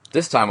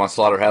This time on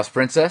Slaughterhouse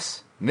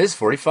Princess, Ms.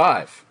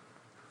 45.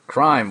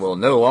 Crime will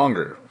no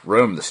longer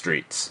roam the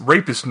streets.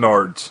 Rapist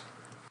nards.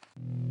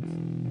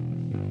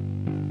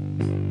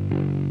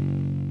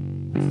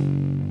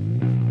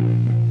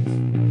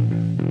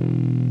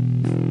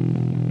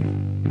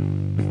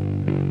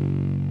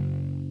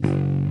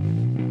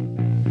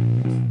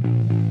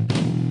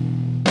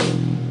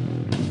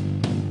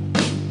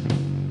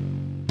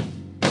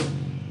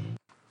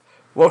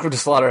 Welcome to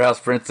Slaughterhouse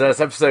Princess,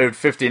 episode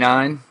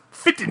 59.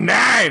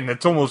 59!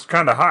 That's almost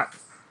kind of hot.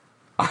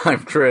 I'm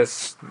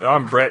Chris.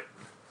 I'm Brett.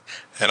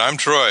 And I'm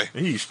Troy.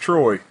 He's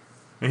Troy.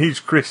 And he's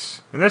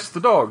Chris. And that's the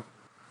dog.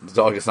 The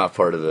dog is not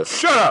part of this.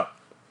 Shut up!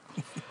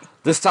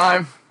 This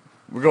time,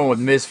 we're going with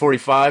Ms.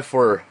 45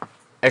 for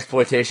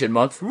Exploitation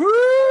Month.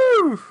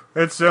 Woo!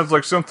 That sounds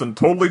like something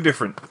totally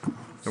different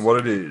than what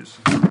it is.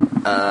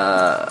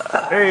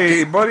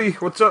 Hey, buddy.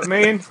 What's up,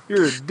 man?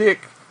 You're a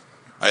dick.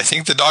 I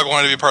think the dog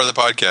wanted to be part of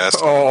the podcast.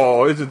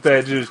 Oh, isn't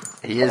that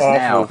just He is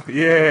awful? now.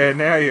 Yeah,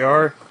 now you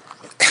are.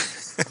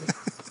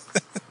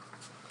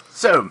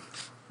 So,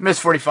 Ms.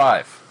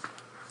 45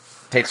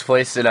 takes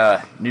place in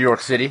New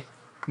York City.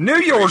 New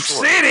York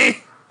Sure.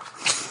 City!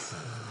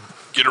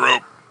 Get a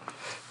rope.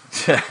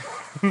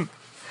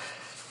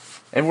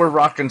 And we're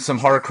rocking some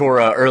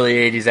hardcore early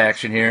 80s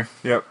action here.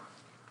 Yep.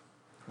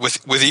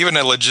 With even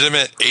a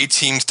legitimate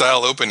A-Team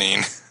style opening.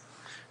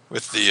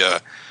 With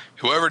the,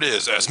 whoever it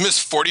is, as Miss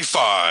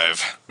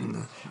 45.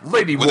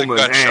 Lady With a woman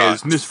gunshot.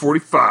 as Miss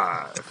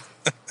 45.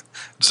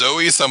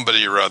 Zoe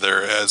somebody or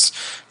other as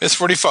Miss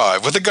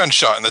 45 with a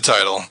gunshot in the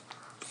title.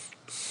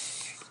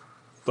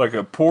 Like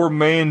a poor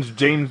man's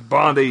James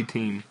Bond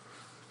A-Team.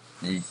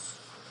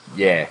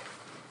 Yeah,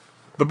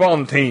 The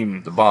Bond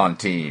team. the Bond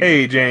team.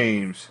 Hey,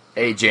 James.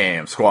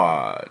 A-Jam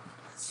Squad.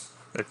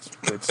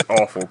 That's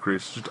awful,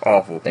 Chris. Just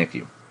awful. Thank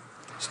you.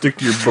 Stick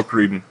to your book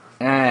reading.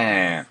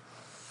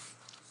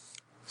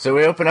 So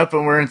we open up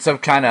and we're in some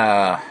kind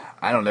of,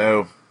 I don't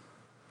know,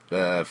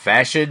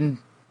 fashion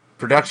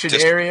production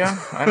Just- area.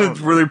 I It's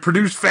don't. where they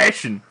produce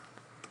fashion.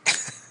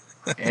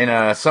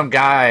 And some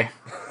guy,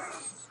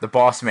 the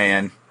boss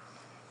man,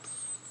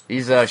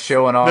 he's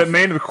showing off. That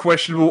man of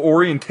questionable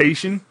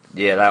orientation.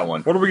 Yeah, that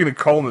one. What are we going to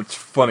call him that's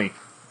funny?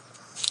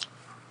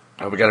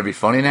 Oh, we gotta be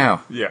funny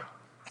now. Yeah.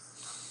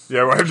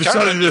 Yeah, well,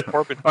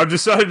 I've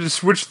decided to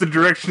switch the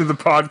direction of the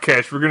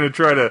podcast. We're going to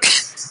try to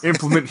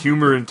implement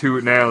humor into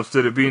it now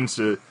instead of being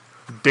so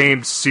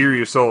damn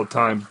serious all the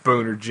time,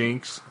 boner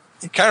jinx.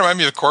 You kind of remind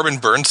me of Corbin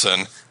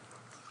Burnson.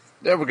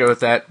 There we go with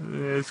that.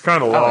 It's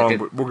kind of I like long, it.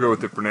 but we'll go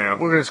with it for now.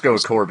 We're gonna just go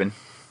with Corbin.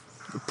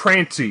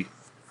 Prancy.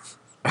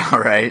 All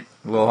right,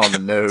 a little on the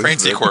nose.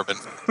 Francie but-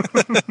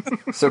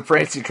 Corbin. So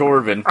Prancy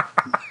Corbin,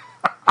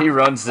 he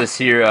runs this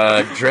here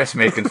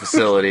dressmaking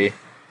facility,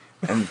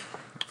 and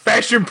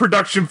Fashion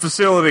production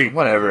facility.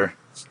 whatever.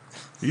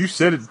 You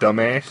said it,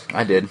 dumbass.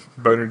 I did.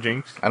 Boner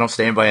jinx. I don't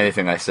stand by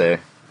anything I say.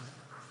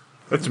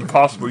 That's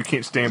impossible. You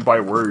can't stand by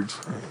words.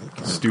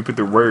 Stupid,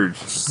 they're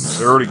words.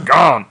 They're already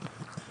gone.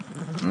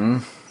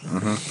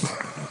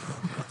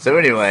 So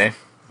anyway,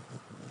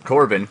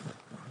 Corbin,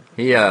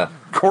 he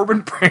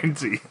Corbin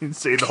Prancy.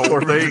 Say the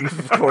whole thing.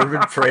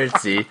 Corbin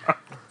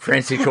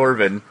Prancy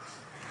Corbin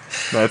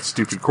That's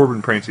stupid.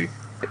 Corbin Prancy.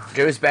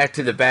 goes back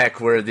to the back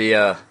where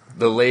the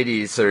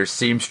ladies are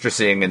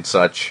seamstressing and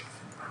such.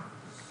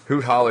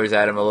 Hoot hollers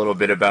at him a little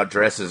bit about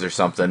dresses or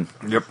something,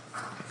 Yep.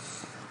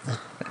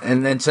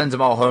 and then sends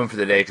them all home for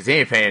the day because he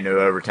ain't paying no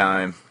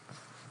overtime.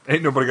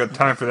 Ain't nobody got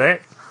time for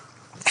that.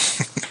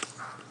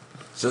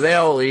 So they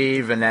all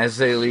leave, and as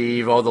they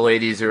leave, all the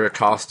ladies are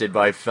accosted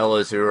by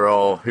fellas who are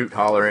all hoot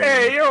hollering.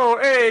 Hey, yo,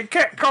 hey,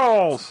 cat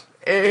calls.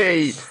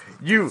 Hey,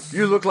 you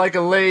look like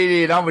a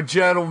lady, and I'm a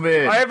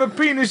gentleman. I have a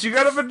penis, you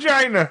got a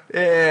vagina.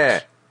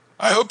 Yeah.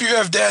 I hope you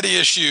have daddy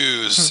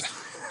issues.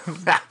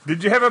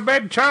 Did you have a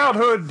bad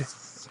childhood?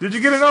 Did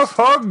you get enough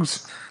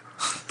hugs?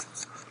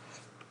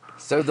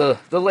 So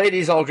the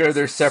ladies all go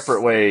their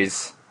separate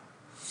ways.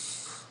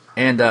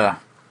 And,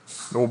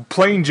 Old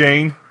plain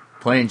Jane.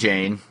 Plain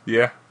Jane.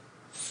 Yeah.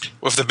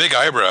 With the big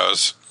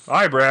eyebrows.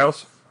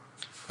 Eyebrows.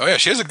 Oh yeah,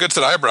 she has a good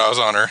set of eyebrows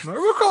on her.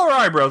 We'll call her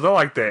eyebrows. I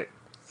like that.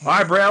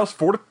 Eyebrows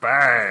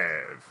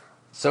 45.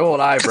 So old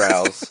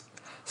eyebrows.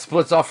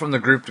 Splits off from the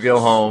group to go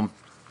home.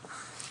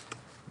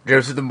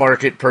 Goes to the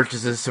market,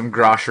 purchases some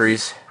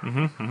groceries.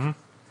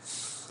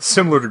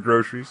 Similar to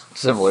groceries.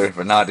 Similar,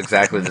 but not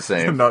exactly the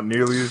same. Not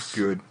nearly as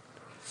good.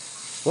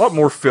 A lot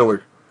more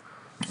filler.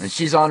 And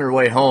she's on her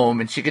way home,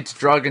 and she gets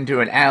drugged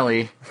into an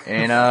alley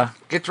and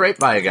gets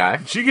raped by a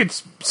guy. She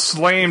gets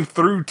slammed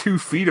through 2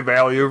 feet of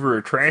alley over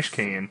a trash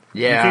can.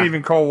 Yeah. You can't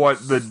even call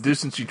what the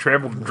distance she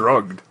traveled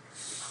drugged.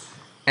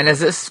 And as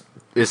this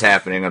is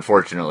happening,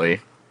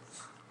 unfortunately,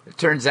 it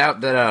turns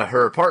out that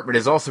her apartment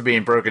is also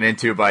being broken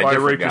into by a By a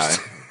different rapist.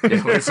 guy.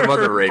 Yeah, by some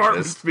other Her rapist.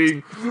 apartment's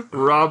being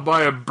robbed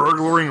by a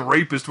burglaring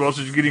rapist while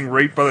she's getting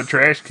raped by the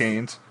trash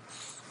cans.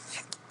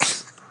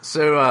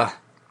 So,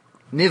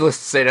 needless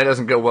to say, that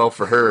doesn't go well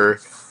for her.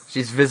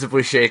 She's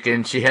visibly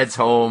shaken. She heads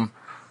home.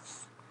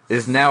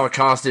 Is now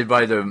accosted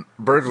by the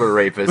burglar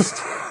rapist.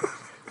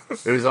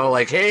 It was all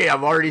like, hey,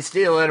 I'm already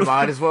stealing. I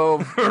might as well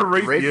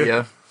rape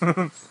you.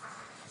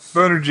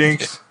 Boner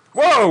Jinx.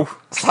 Whoa!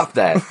 Stop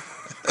that.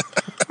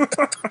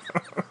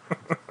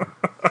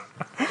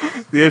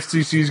 The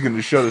FCC is going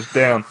to shut us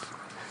down.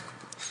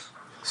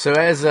 So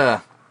as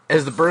the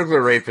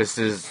burglar rapist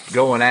is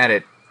going at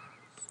it,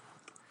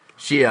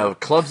 she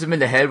clubs him in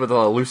the head with a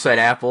lucite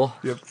apple.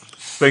 Yep.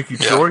 Thank you,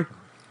 Troy.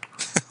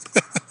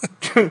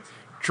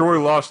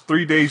 Troy lost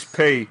 3 days'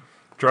 pay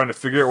trying to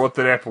figure out what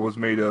that apple was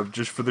made of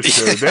just for the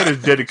show. That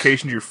is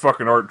dedication to your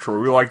fucking art, Troy.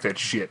 We like that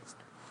shit.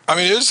 I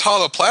mean, it was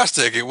hollow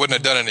plastic. It wouldn't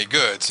have done any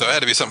good, so it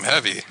had to be something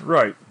heavy.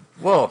 Right.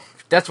 Well,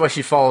 that's why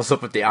she follows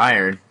up with the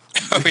iron.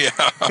 Oh,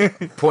 yeah.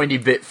 Pointy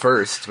bit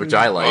first, which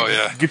I like. Oh,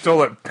 yeah. Gets all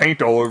that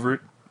paint all over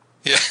it.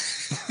 Yeah.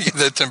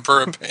 The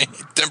tempera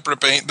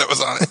paint that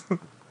was on it.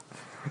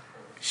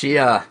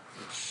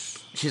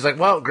 She's like,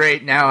 well,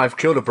 great, now I've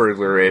killed a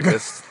burglar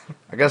rapist.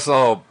 I guess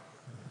I'll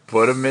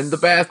put him in the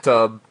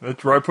bathtub.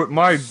 That's where I put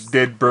my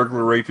dead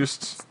burglar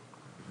rapists.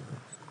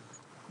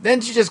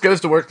 Then she just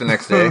goes to work the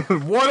next day.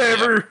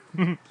 Whatever.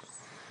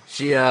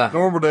 She,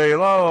 Normal day,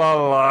 la la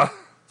la la.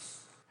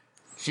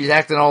 She's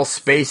acting all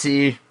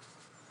spacey,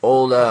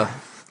 old,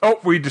 Oh,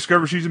 we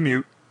discover she's a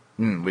mute.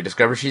 we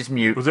discover she's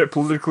mute. Was that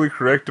politically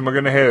correct? Am I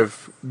going to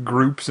have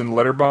groups and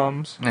letter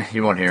bombs?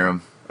 You won't hear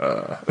them.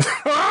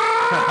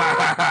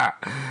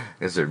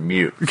 Because they're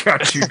mute.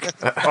 Got you.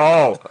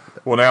 Oh,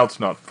 well, now it's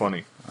not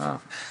funny.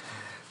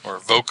 Or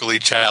vocally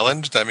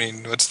challenged. I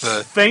mean, what's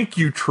the... Thank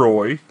you,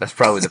 Troy. That's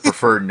probably the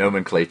preferred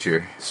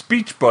nomenclature.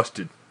 Speech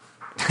busted.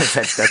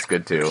 That's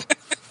good, too.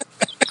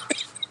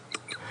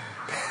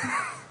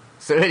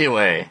 So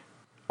anyway,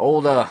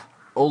 old, what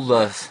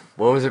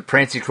was it,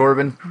 Prancy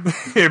Corbin?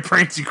 Yeah,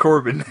 Prancy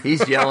Corbin.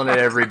 He's yelling at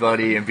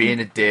everybody and being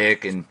a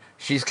dick, and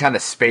she's kind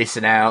of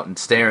spacing out and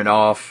staring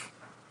off.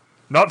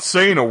 Not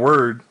saying a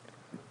word.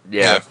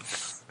 Yeah.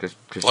 Cause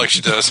like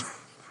she does.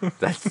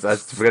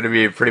 That's going to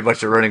be pretty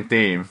much a running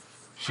theme.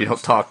 She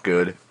don't talk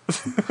good.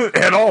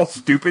 At all,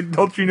 stupid.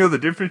 Don't you know the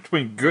difference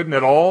between good and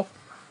at all?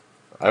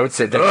 I would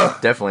say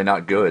definitely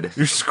not good.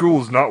 Your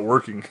school's not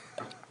working.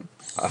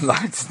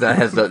 That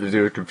has nothing to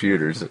do with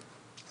computers.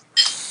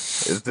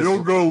 You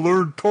don't go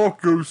learn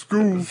talk, go to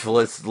school. If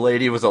this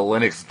lady was a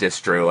Linux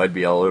distro, I'd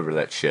be all over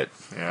that shit.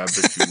 Yeah, I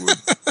bet you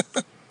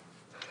would.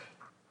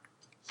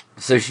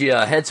 So she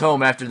heads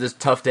home after this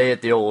tough day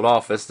at the old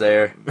office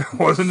there.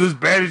 Wasn't as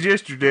bad as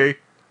yesterday.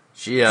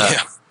 She Yeah.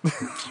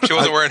 She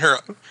wasn't wearing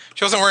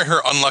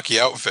her unlucky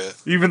outfit.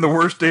 Even the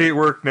worst day at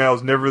work now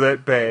is never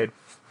that bad.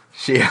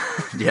 yeah,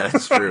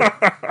 that's true.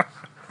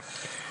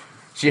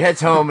 She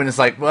heads home and is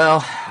like,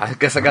 well, I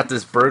guess I got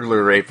this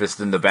burglar rapist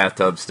in the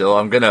bathtub still.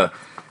 I'm gonna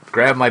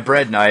grab my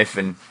bread knife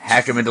and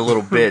hack him into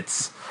little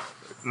bits.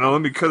 Now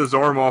let me cut his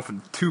arm off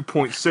in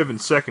 2.7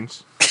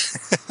 seconds.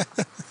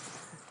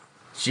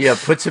 She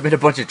puts him in a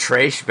bunch of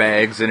trash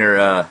bags in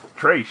her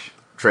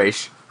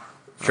trash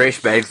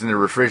bags in the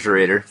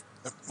refrigerator.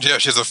 Yeah,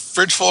 she has a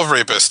fridge full of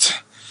rapists.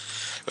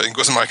 I think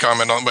was my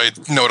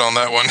note on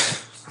that one.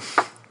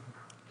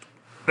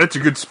 That's a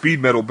good speed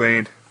metal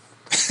band.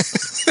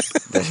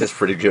 That's just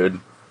pretty good.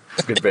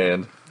 Good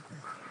band.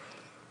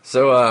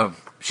 So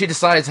she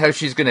decides how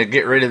she's gonna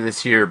get rid of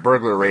this here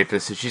burglar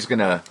rapist. So she's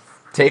gonna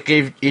take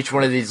each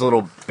one of these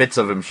little bits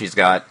of him she's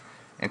got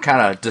and kind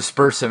of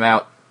disperse him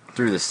out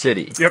through the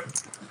city. Yep.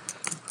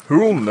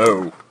 Who'll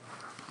know?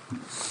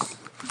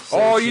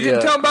 So you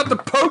didn't tell him about the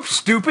Pope,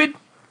 stupid!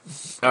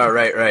 Oh,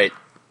 right.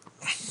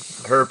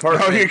 Her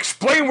apartment... Oh,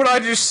 explain what I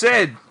just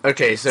said!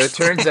 Okay, so it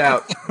turns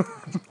out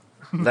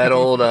that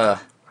old,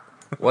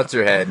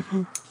 what's-her-head,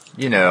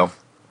 you know...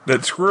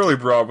 That squirrely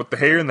broad with the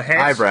hair and the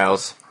hats?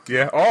 Eyebrows.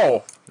 Yeah,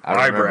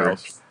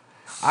 eyebrows.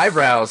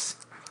 Eyebrows.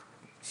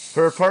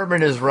 Her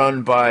apartment is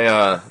run by,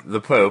 the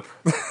Pope,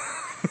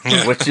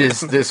 which is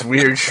this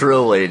weird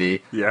shrill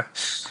lady. Yeah.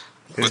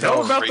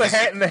 Tell about the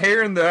hat and the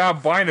hair and the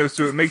albino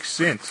so it makes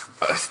sense.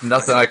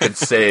 Nothing I could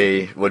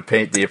say would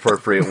paint the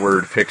appropriate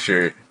word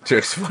picture to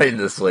explain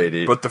this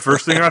lady. But the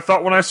first thing I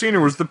thought when I seen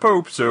her was the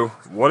Pope, so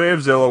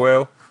whatevs,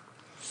 LOL.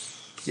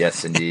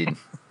 Yes, indeed.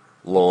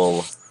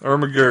 Lol.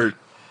 Armageddon.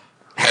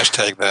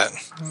 Hashtag that.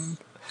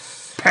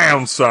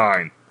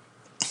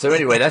 #. So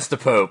anyway, that's the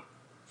Pope.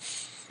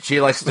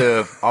 She likes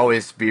to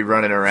always be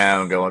running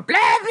around going, blah,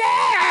 blah!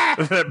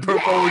 That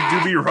Pope always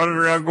do be running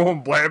around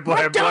going blah, blah,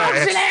 My blah.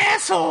 dog's an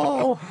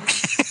asshole!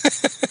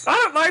 I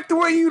don't like the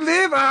way you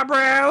live,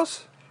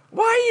 eyebrows.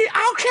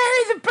 I'll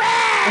carry the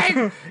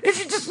bag! If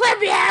you just let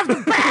me have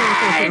the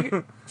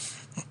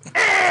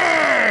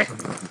bag!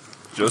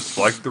 Just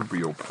like the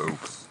real Pope.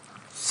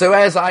 So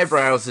as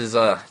Eyebrows is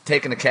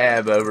taking a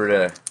cab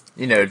over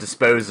to,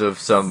 dispose of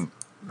some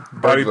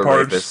Body burglar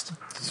parts rapist,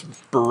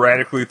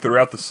 sporadically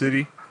throughout the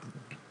city.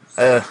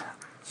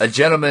 a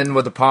gentleman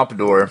with a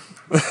pompadour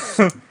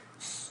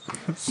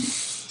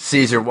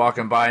sees her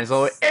walking by and is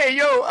like, hey,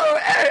 yo, oh,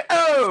 hey,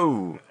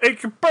 oh! Hey,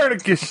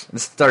 Copernicus!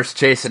 And starts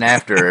chasing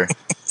after her.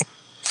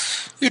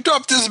 You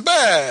dropped his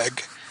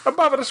bag. I'm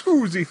having a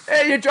scoozy.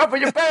 Hey, you're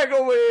dropping your bag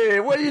away!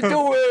 What are you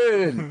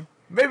doing?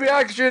 maybe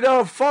I should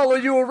follow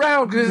you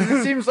around because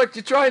it seems like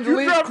you're trying to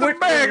leave dropped quickly. the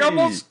bag. I'm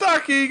all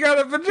stocky. You got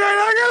a vagina.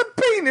 I got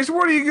a penis.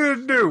 What are you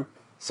gonna do?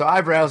 So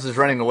Eyebrows is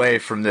running away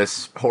from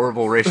this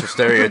horrible racial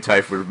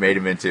stereotype we've made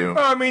him into.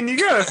 I mean, you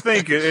gotta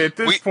think at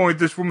this point,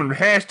 this woman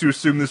has to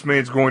assume this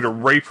man's going to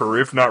rape her,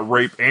 if not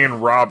rape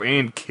and rob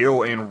and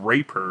kill and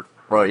rape her.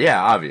 Well,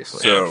 yeah, obviously.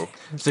 So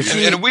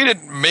and we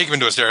didn't make him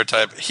into a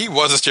stereotype. He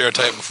was a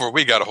stereotype before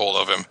we got a hold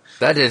of him.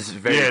 That is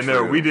very true.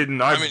 no, we didn't.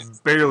 I mean,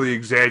 barely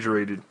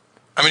exaggerated.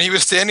 I mean, he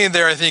was standing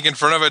there, I think, in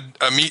front of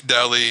a meat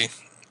deli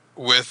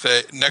with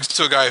next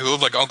to a guy who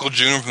looked like Uncle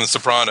June from The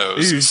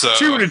Sopranos. He was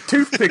chewing a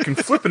toothpick and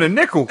flipping a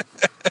nickel.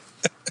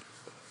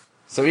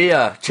 So he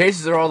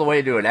chases her all the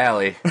way to an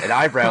alley, and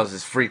Eyebrows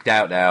is freaked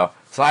out now.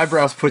 So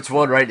Eyebrows puts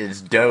one right in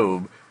his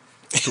dome.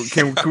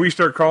 Can we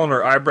start calling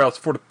her Eyebrows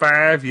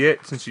 45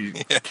 yet, since she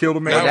killed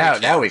a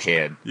man? Now we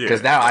can.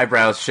 Because now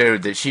Eyebrows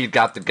showed that she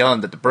got the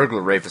gun that the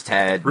burglar rapist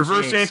had.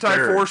 Reverse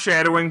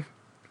anti-foreshadowing.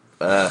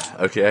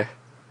 Okay.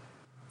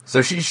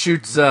 So she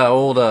shoots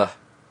old,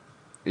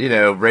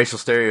 racial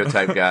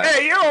stereotype guy.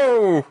 Hey,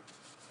 yo!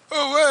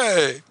 Oh,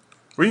 way!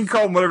 We can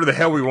call him whatever the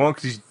hell we want,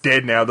 because he's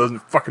dead now. It doesn't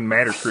fucking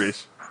matter,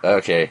 Chris.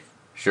 Okay,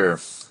 sure.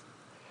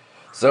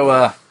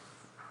 So,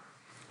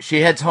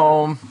 she heads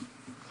home.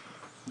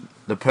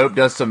 The Pope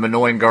does some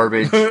annoying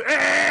garbage. Goes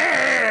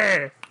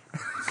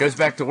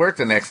back to work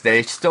the next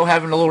day. She's still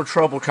having a little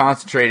trouble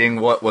concentrating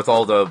with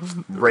all the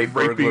raping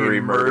burglary,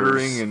 and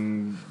murdering,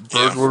 and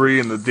burglary,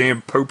 and the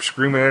damn Pope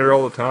screaming at her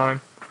all the time.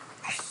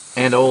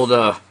 And old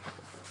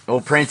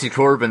Prancy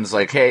Corbin's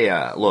like, hey,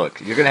 look,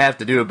 you're gonna have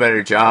to do a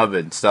better job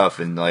and stuff,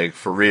 and like,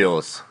 for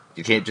reals.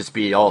 You can't just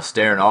be all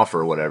staring off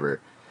or whatever.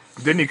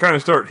 Didn't he kind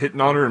of start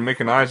hitting on her and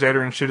making eyes at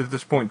her and shit at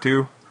this point,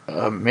 too?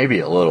 Maybe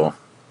a little.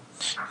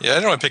 Yeah, I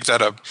didn't want to pick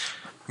that up.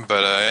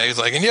 But he's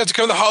like, and you have to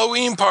come to the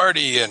Halloween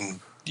party,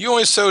 and you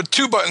only sewed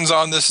 2 buttons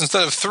on this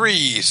instead of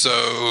 3,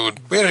 so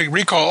we had to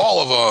recall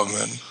all of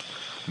them.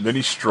 And then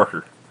he struck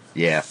her.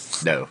 Yeah,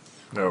 no.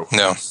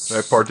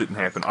 That part didn't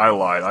happen. I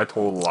lied. I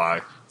told a lie.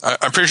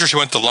 I'm pretty sure she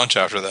went to lunch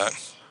after that.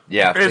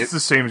 Yeah. It's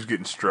the same as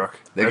getting struck.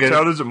 That's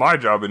how it is at my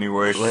job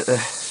anyway.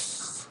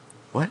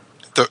 What?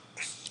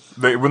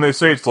 When they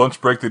say it's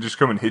lunch break, they just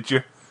come and hit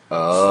you?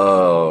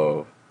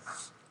 Oh.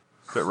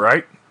 Is that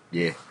right?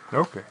 Yeah.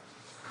 Okay.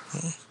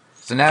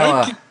 So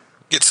now,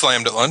 get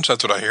slammed at lunch,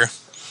 that's what I hear.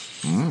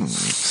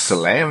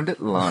 Slammed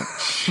at lunch.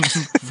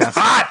 Sounds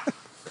hot!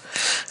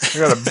 I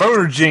got a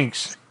boner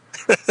jinx.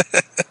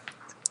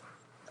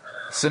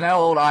 So now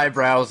old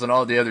Eyebrows and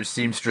all the other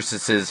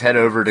seamstresses head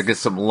over to get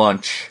some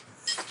lunch.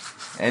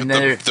 And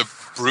the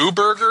Brew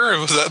Burger?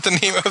 Was that the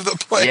name of the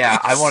place? Yeah,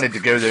 I wanted to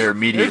go there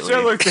immediately. It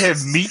sounds like they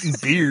have meat and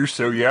beer,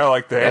 so yeah, I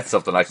like that. That's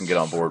something I can get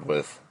on board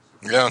with.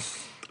 Yeah.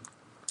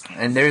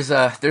 And there's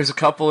a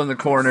couple in the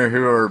corner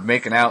who are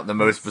making out in the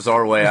most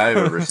bizarre way I've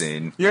ever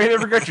seen. You ain't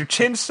ever got your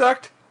chin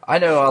sucked? I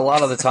know a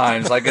lot of the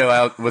times I go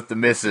out with the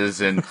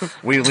missus and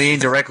we lean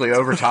directly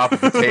over top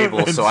of the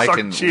table so I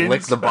can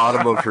lick the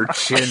bottom of her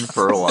chin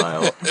for a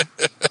while.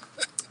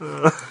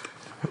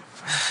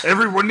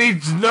 Everyone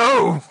needs to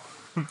know.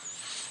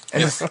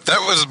 And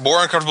that was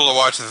more uncomfortable to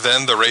watch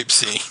than the rape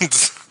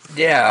scenes.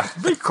 Yeah.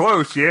 Be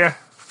close, yeah.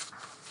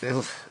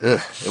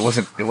 It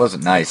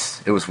wasn't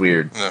nice. It was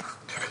weird.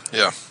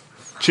 Yeah.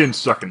 Chin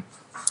sucking.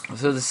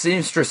 So the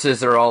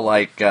seamstresses are all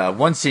like,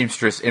 one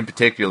seamstress in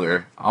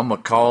particular, I'm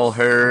gonna call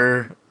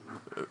her...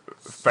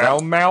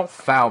 Foul mouth?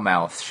 Foul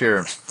mouth,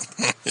 sure.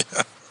 Yeah.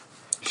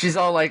 She's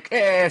all like,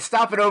 hey,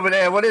 stop it over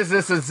there. What is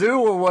this, a zoo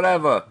or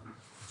whatever?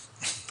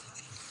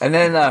 And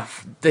then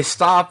they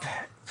stop.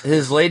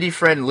 His lady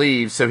friend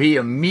leaves, so he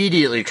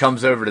immediately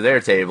comes over to their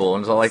table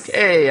and is all like,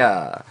 hey,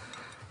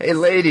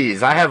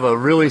 ladies, I have a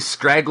really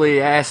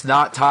scraggly-ass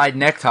knot-tied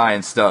necktie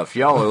and stuff.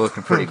 Y'all are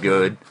looking pretty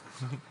good.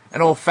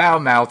 And old Foul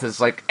Mouth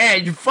is like, hey,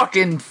 you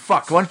fucking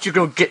fuck. Why don't you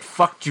go get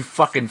fucked, you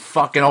fucking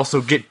fuck, and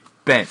also get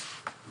bent.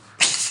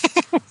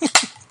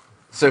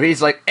 So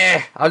he's like,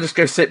 I'll just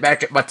go sit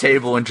back at my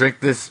table and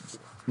drink this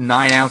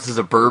 9 ounces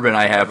of bourbon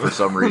I have for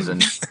some reason.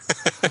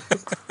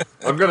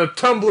 I've got a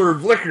tumbler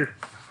of liquor.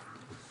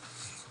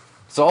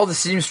 So all the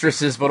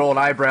seamstresses but old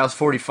Eyebrows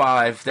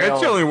 45.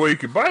 That's the only way you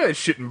could buy that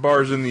shit in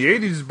bars in the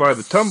 80s is by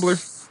the tumbler.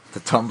 The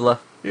tumbler?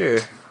 Yeah.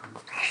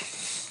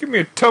 Give me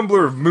a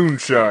tumbler of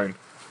moonshine.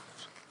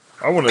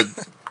 I want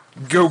to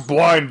go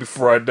blind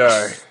before I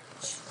die.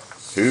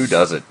 Who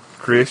doesn't?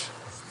 Chris,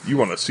 you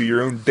want to see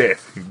your own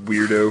death, you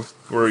weirdo.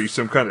 Or are you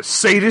some kind of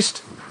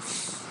sadist?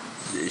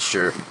 Yeah,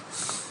 sure.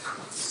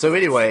 So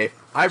anyway,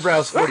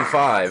 Eyebrows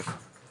 45...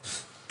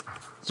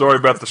 Sorry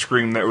about the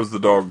scream, that was the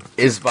dog.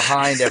 Is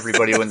behind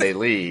everybody when they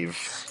leave.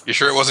 You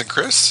sure it wasn't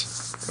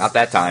Chris? Not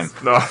that time.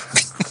 No,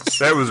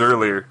 that was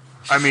earlier.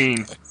 I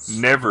mean,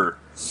 never.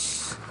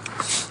 So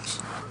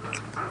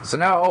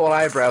now old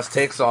Eyebrows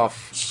takes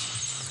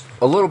off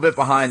a little bit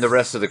behind the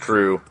rest of the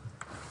crew.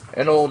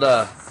 And old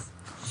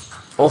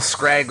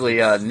scraggly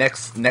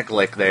neck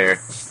lick there.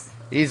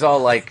 He's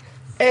all like,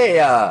 hey,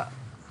 I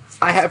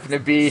happen to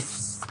be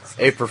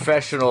a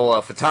professional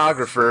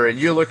photographer, and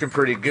you're looking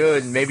pretty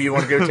good, and maybe you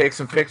want to go take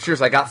some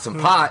pictures. I got some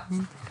pot.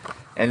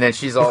 And then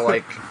she's all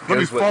like, let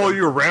me follow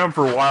you around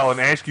for a while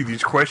and ask you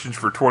these questions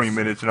for 20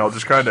 minutes, and I'll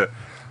just kind of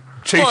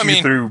chase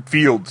you through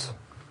fields.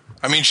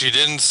 I mean, she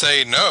didn't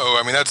say no.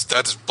 I mean,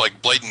 that's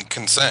like blatant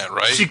consent,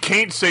 right? She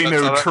can't say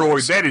no,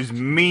 Troy. That is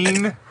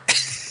mean.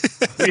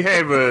 We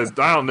have,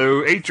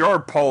 HR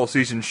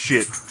policies and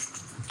shit.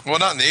 Well,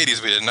 not in the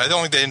 80s we didn't. I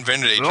don't think they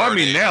invented HR. Well, I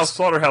mean, now,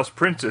 Slaughterhouse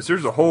Princess,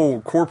 there's a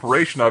whole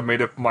corporation I've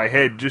made up in my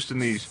head just in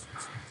these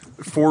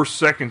 4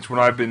 seconds when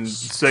I've been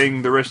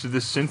saying the rest of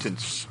this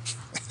sentence.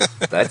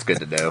 That's good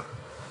to know.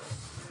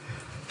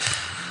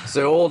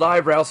 So old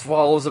Eyebrows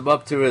follows him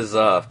up to his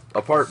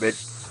apartment,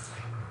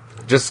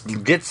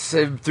 just gets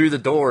him through the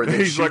door, and then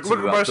he's like, look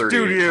at my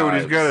studio,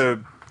 and he's got a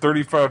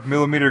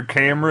 35mm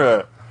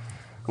camera,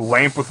 a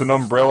lamp with an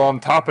umbrella on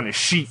top, and a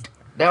sheet.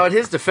 Now, in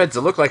his defense,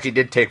 it looked like he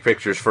did take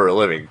pictures for a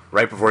living,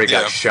 right before he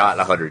got shot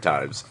 100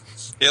 times.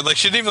 Yeah, like,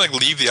 she didn't even, like,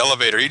 leave the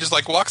elevator. He just,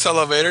 like, walks the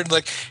elevator and,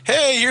 like,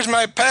 hey, here's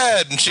my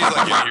pad. And she's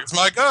like, yeah, here's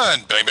my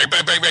gun. Bang, bang,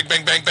 bang, bang, bang,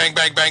 bang, bang, bang,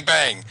 bang, bang,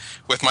 bang.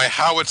 With my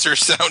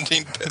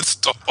howitzer-sounding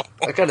pistol.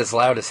 That got as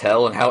loud as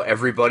hell, and how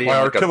everybody in,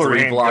 like, a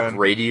 3-block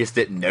radius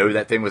didn't know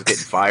that thing was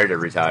getting fired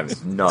every time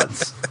is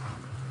nuts.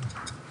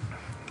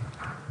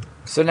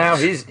 So now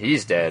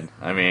he's dead.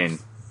 I mean,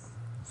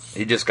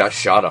 he just got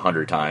shot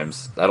 100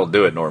 times. That'll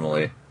do it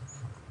normally.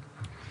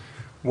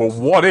 Well,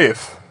 what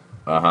if?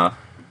 Uh-huh.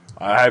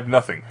 I have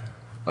nothing.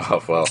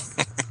 Oh, well.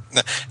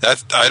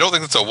 I don't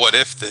think that's a what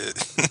if.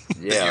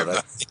 Yeah,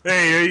 that's...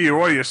 Hey,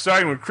 what are you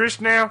siding with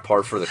Chris now?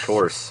 Par for the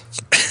course.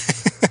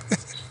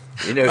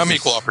 I'm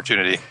equal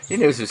opportunity. He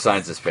knows who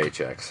signs his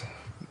paychecks.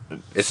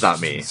 It's not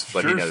me,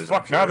 but he knows.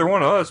 Fuck, neither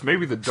one of us.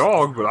 Maybe the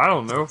dog, but I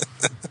don't know.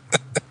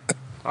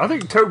 I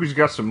think Toby's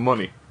got some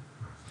money.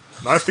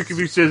 I think if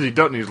he says he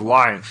doesn't, he's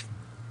lying.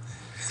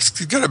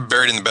 He's got it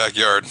buried in the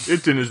backyard.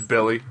 It's in his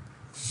belly.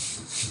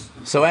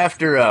 So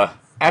after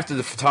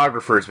the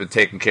photographer's been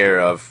taken care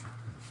of,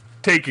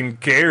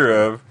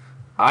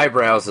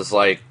 Eyebrows is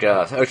like,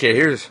 okay,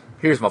 here's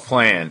my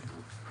plan.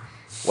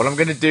 What I'm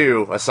gonna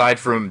do, aside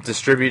from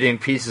distributing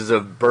pieces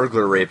of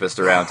burglar rapist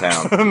around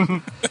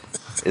town,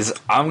 is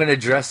I'm gonna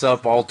dress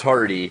up all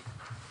tardy,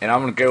 and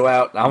I'm gonna go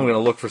out and I'm gonna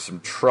look for some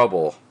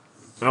trouble.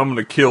 And I'm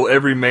gonna kill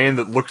every man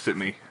that looks at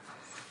me.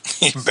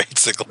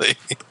 Basically.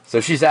 So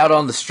she's out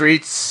on the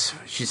streets.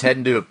 She's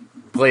heading to a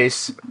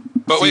place.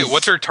 But wait,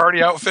 what's her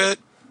tardy outfit?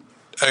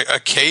 A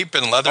cape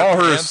and leather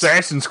pants? Oh, her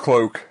assassin's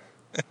cloak.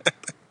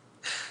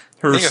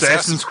 Her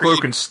assassin's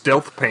cloak and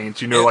stealth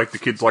pants, like the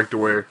kids like to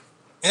wear.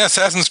 Yeah,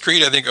 Assassin's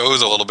Creed, I think,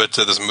 owes a little bit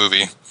to this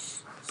movie.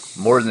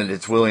 More than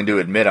it's willing to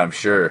admit, I'm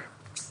sure.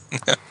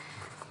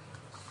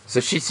 So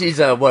she sees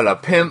a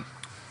pimp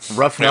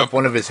roughing up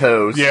one of his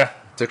hoes. Yeah.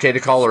 It's okay to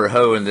call her a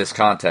hoe in this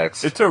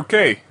context. It's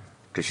okay.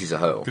 Because she's a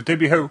hoe. Could they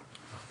be hoe?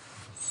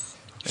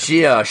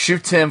 She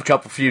shoots him a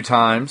few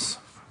times.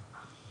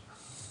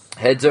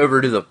 Heads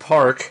over to the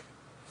park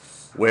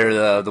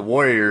where the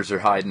Warriors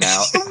are hiding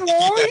out.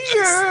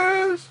 The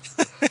Warriors!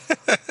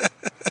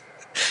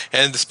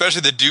 And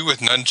especially the dude with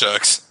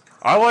nunchucks.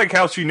 I like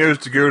how she knows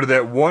to go to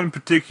that one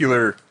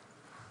particular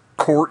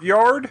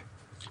courtyard.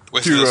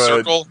 With the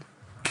circle.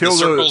 Kill the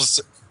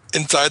circles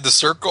inside the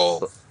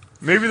circle.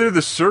 Maybe they're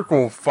the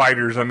circle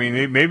fighters. I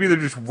mean, maybe they're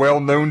just well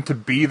known to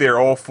be there,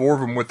 all 4 of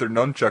them with their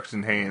nunchucks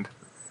in hand.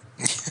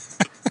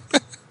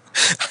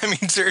 I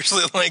mean,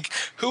 seriously, like,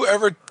 who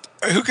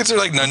considers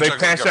like nunchucks? They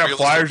pass out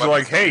flyers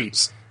like, hey,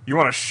 you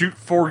want to shoot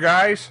 4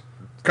 guys?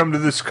 Come to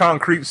this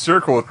concrete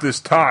circle at this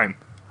time.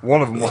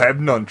 One of them will have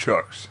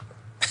nunchucks.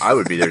 I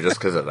would be there just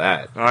because of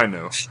that. I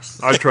know.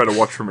 I try to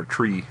watch from a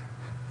tree.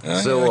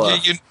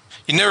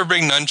 You never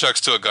bring nunchucks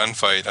to a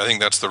gunfight. I think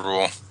that's the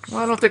rule.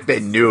 Well, I don't think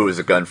they knew it was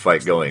a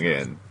gunfight going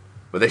in,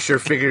 but they sure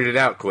figured it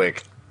out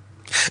quick.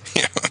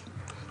 Yeah.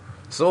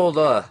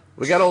 So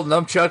we got old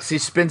Nunchucks. He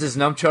spins his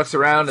nunchucks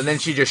around, and then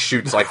she just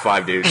shoots like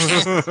 5 dudes.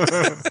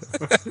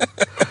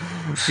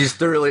 She's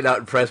thoroughly not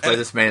impressed by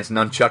this man's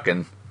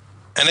nunchucking.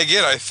 And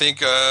again, I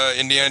think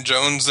Indiana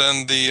Jones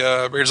and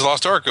the Raiders of the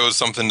Lost Ark owes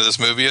something to this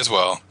movie as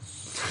well.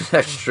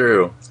 That's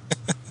true.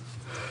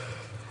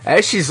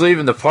 As she's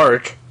leaving the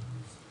park,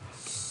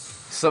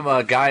 some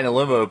guy in a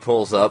limo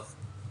pulls up,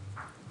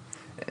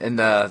 and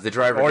the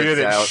driver gets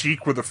out. That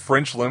chic with a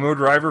French limo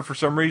driver for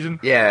some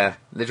reason? Yeah.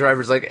 The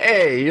driver's like,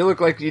 hey, you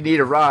look like you need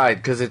a ride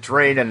because it's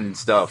raining and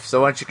stuff,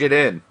 so why don't you get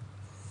in?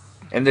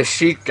 And the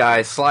chic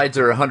guy slides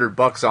her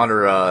 $100 on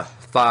her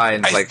thigh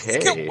and is like, hey.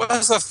 It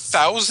was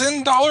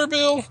 $1,000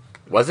 bill?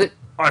 Was it?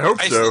 I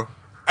hope so.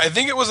 I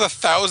think it was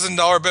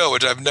 $1,000 bill,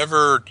 which I've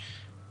never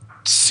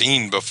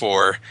seen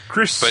before.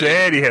 Chris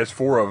said he has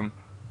 4 of them.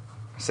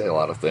 I say a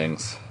lot of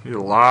things. You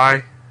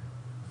lie.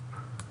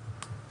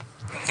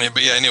 Yeah,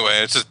 but yeah, anyway,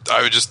 it's just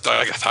I would just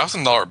like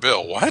 $1,000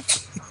 bill.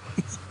 What?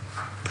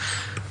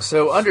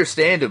 So,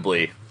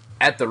 understandably,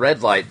 at the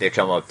red light they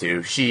come up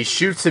to, she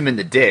shoots him in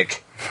the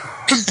dick.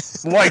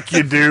 Like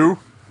you do.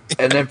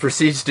 And then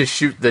proceeds to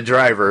shoot the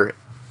driver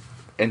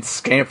and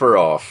scamper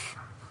off.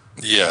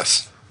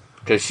 Yes.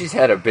 Because she's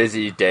had a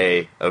busy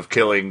day of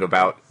killing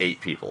about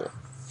 8 people.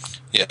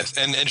 Yes,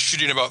 and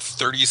shooting about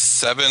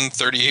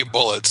 38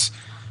 bullets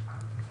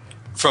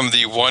from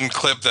the one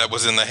clip that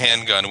was in the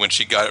handgun when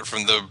she got it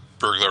from the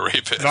burglar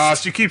rapist. Nah,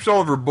 she keeps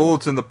all of her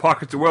bullets in the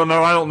pockets. Well,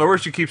 no, I don't know where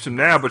she keeps them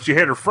now, but she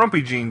had her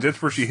frumpy jeans.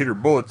 That's where she hid her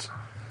bullets.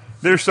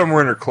 They're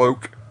somewhere in her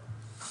cloak.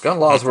 Gun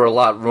laws were a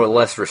lot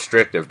less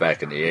restrictive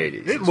back in the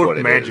 80s. It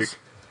looked magic.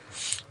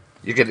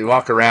 You could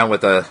walk around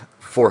with a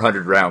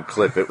 400-round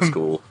clip. It was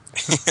cool.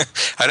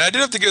 And I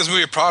did have to give this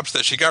movie props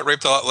that she got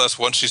raped a lot less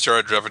once she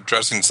started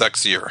dressing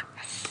sexier.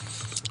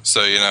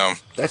 So, you know.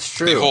 That's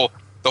true.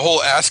 The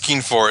whole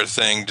asking for it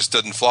thing just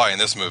doesn't fly in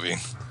this movie.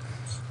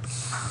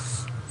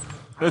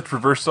 That's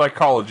reverse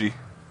psychology.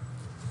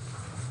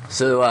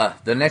 So,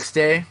 the next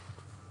day,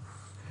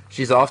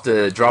 she's off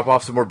to drop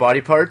off some more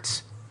body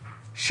parts.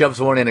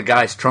 Shoves one in a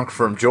guy's trunk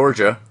from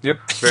Georgia.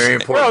 Yep. Very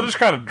important. Well, just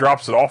kind of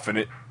drops it off in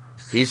it.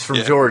 He's from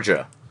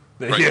Georgia.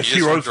 Right, yes,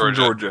 he was from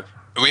Georgia.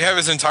 We have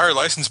his entire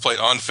license plate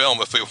on film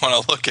if we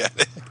want to look at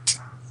it.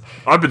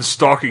 I've been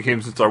stalking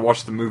him since I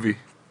watched the movie.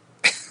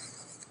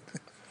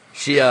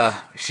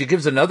 She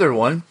gives another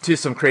one to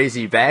some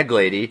crazy bag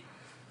lady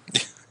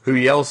who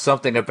yells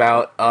something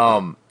about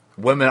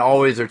women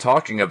always are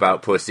talking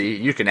about pussy.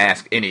 You can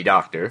ask any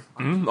doctor.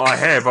 I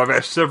have. I've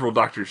asked several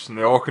doctors, and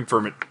they all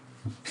confirm it.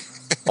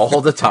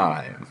 All the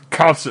time.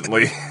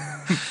 Constantly.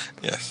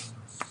 Yes.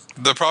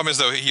 The problem is,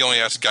 though, he only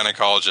asks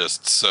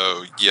gynecologists,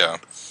 so, yeah.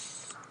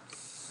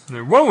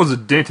 One was a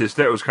dentist.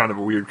 That was kind of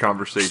a weird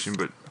conversation,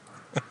 but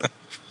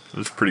it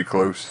was pretty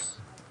close.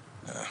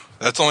 Yeah.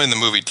 That's only in the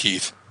movie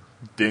Teeth.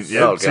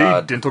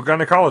 God. Dental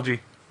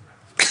gynecology.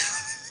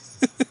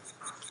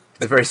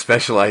 A very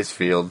specialized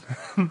field.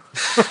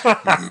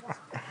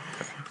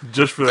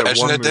 Just for that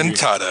Passionate one movie.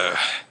 dentata.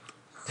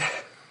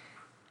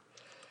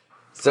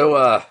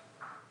 So,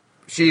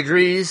 she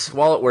agrees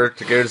while at work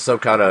to go to some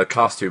kind of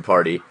costume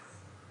party.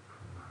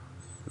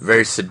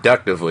 Very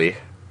seductively.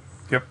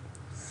 Yep.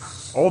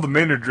 All the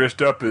men are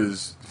dressed up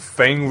as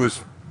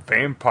fangless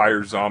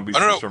vampire zombies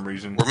for some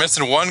reason. We're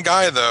missing one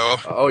guy, though.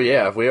 Oh,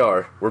 yeah, we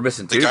are. We're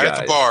missing two guys. The guy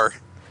at the bar.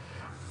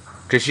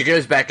 Because she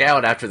goes back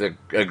out after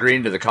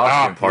agreeing to the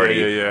costume party.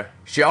 Yeah.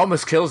 She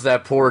almost kills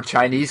that poor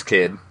Chinese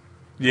kid.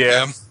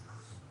 Yeah.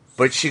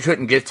 But she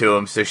couldn't get to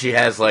him, so she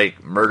has,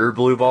 murder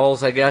blue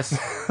balls, I guess.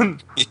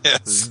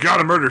 Yes.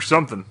 Gotta murder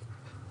something.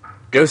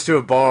 Goes to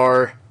a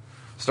bar,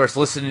 starts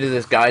listening to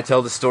this guy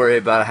tell the story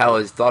about how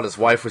he thought his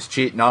wife was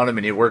cheating on him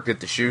and he worked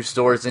at the shoe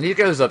stores, and he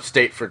goes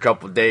upstate for a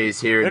couple of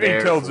days here and there. And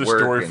he tells this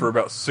story for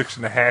about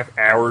 6.5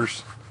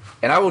 hours.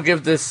 And I will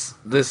give this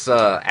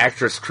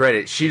actress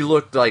credit. She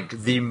looked like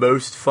the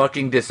most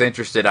fucking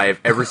disinterested I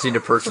have ever seen a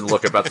person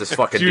look about this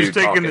fucking dude. She was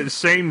taking talking. the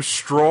same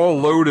straw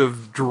load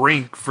of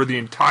drink for the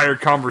entire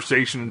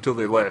conversation until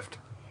they left.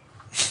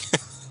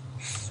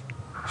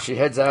 She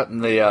heads out in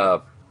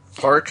the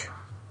park.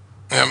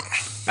 Yep.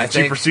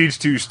 She proceeds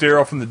to stare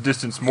off in the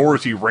distance more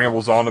as he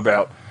rambles on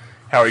about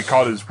how he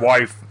caught his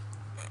wife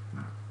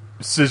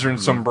scissoring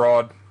some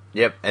broad.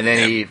 Yep, and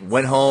then he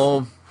went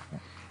home,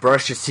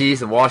 brushed his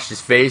teeth, and washed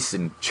his face,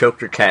 and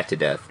choked her cat to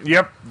death.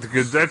 Yep,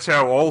 because that's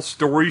how all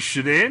stories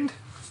should end.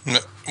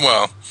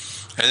 Well,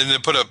 and then they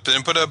put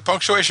a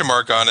punctuation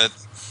mark on it.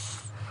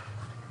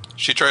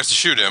 She tries to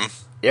shoot him.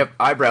 Yep,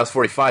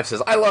 Eyebrows45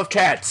 says, "I love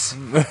cats."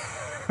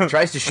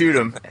 Tries to shoot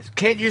him.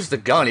 Can't use the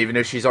gun, even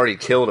though she's already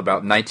killed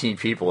about 19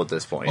 people at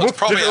this point. Well, it's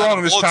probably out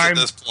of bullets at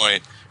this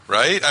point,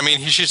 right? I mean,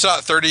 she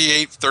shot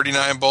 38,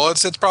 39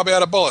 bullets. It's probably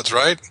out of bullets,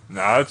 right?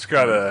 No, it's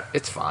got a...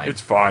 It's fine.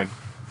 It's fine.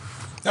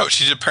 No,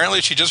 she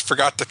just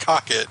forgot to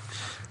cock it.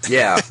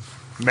 Yeah.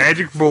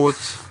 Magic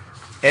bullets.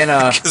 And,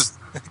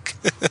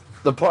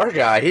 the bar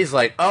guy, he's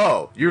like,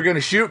 "Oh, you're going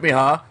to shoot me,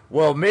 huh?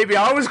 Well, maybe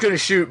I was going to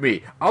shoot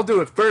me. I'll do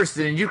it first,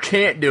 and then you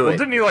can't do it." Well,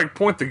 didn't he,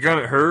 point the gun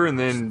at her and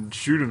then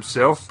shoot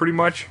himself, pretty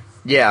much?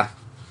 Yeah.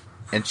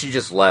 And she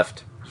just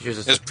left. She was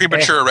just His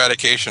premature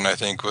eradication, I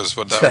think, was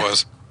what that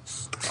was.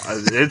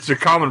 It's a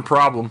common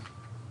problem.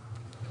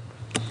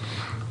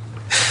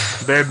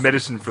 They have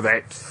medicine for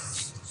that.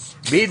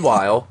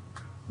 Meanwhile,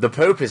 the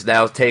Pope is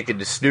now taken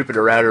to snooping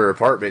around her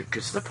apartment,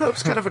 because the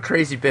Pope's kind of a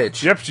crazy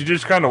bitch. Yep, she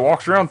just kind of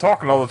walks around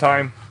talking all the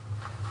time.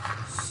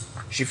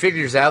 She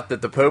figures out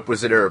that the Pope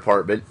was in her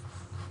apartment,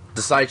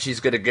 decides she's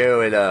going to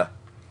go and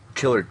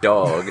kill her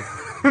dog.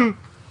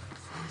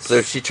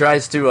 So she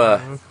tries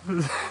to...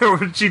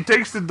 She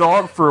takes the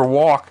dog for a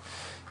walk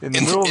in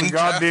the middle of the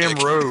goddamn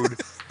road,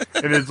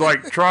 and is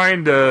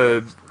trying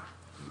to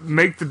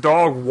make the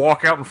dog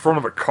walk out in front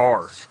of a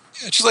car.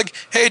 Yeah, she's like,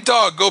 "Hey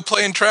dog, go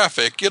play in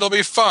traffic. It'll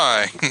be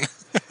fine."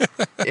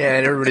 Yeah,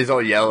 and everybody's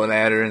all yelling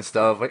at her and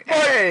stuff. Like,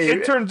 "Hey!"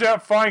 It turns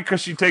out fine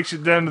because she takes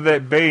it down to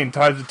that bay and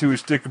ties it to a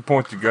stick and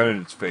points the gun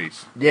in its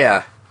face.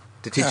 Yeah,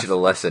 to teach it a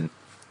lesson.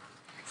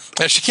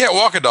 Now, she can't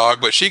walk a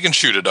dog, but she can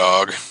shoot a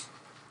dog.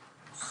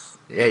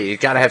 Yeah, you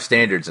gotta have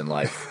standards in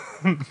life.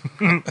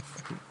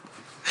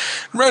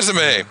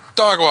 Resume,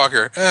 dog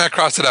walker.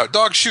 Cross it out.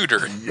 Dog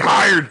shooter.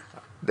 Hired.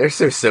 They're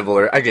so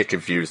similar. I get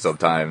confused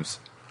sometimes.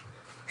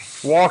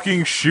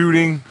 Walking,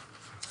 shooting.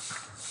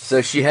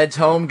 So she heads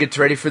home, gets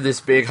ready for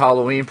this big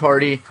Halloween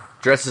party,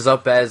 dresses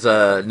up as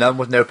a nun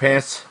with no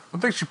pants. I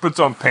think she puts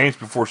on pants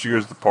before she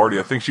goes to the party.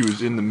 I think she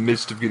was in the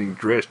midst of getting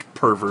dressed,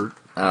 pervert.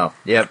 Oh,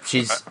 yep.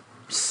 She's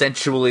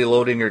sensually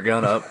loading her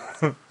gun up.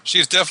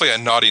 She's definitely a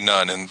naughty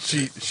nun, and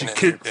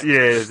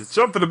yeah,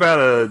 something about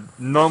a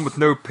nun with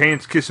no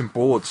pants kissing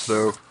bullets,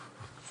 though.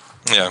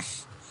 Yeah,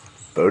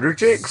 Boater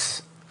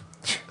Jinx?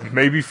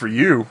 Maybe for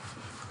you.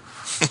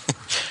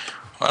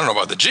 I don't know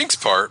about the Jinx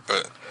part,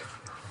 but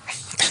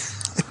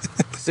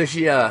So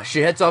she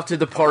heads off to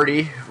the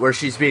party where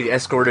she's being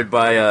escorted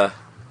by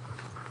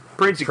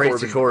Prancy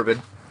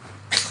Corbin.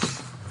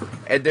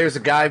 And there's a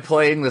guy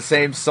playing the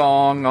same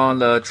song on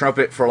the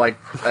trumpet for like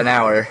an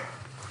hour.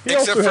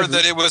 except for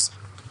that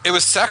it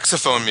was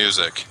saxophone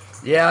music.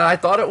 Yeah, I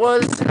thought it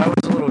was. I was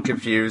a little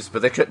confused,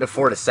 but they couldn't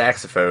afford a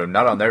saxophone,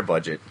 not on their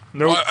budget.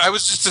 No, Well, I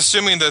was just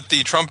assuming that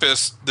the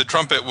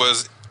trumpet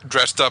was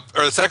dressed up,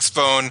 or the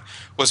saxophone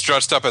was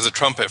dressed up as a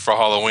trumpet for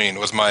Halloween.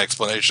 Was my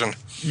explanation.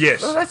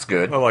 yes. Oh, that's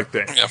good. I like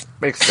that. Yeah.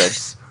 Makes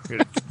sense.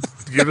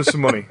 Give us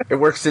some money. It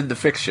works in the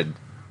fiction.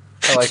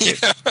 I like it.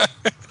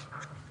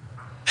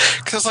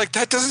 Because like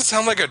that doesn't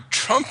sound like a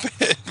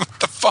trumpet. What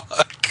the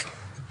fuck?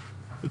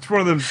 It's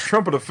one of them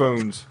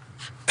trumpetophones.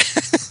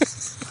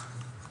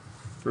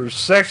 Or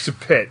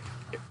saxopet.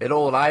 And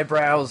old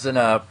Eyebrows and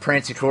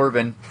Prancy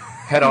Corbin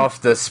head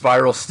off the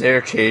spiral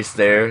staircase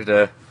there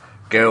to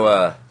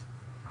go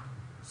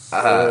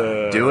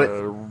do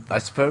it, I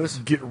suppose.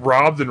 Get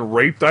robbed and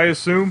raped, I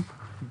assume?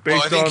 Well,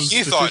 Based I think on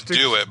he thought statistics?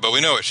 do it, but we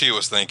know what she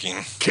was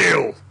thinking.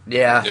 Kill.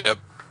 Yeah. Yep.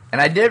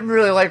 And I didn't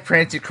really like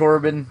Prancy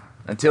Corbin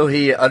until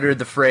he uttered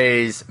the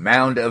phrase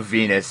 "Mound of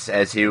Venus"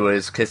 as he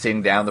was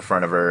kissing down the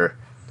front of her.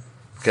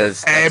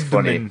 Because that's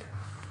Abdomen. funny.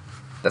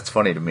 That's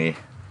funny to me.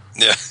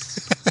 Yeah.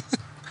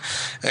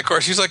 And of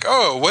course, she's like,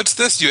 "Oh, what's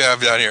this you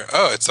have down here?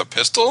 Oh, it's a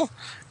pistol."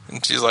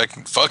 And she's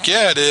like, "Fuck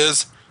yeah, it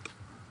is."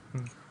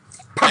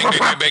 Bang,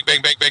 bang, bang,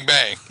 bang, bang, bang,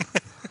 bang.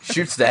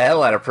 Shoots the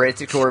hell out of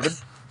Prancy Corbin.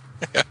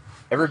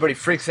 Everybody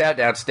freaks out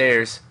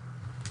downstairs.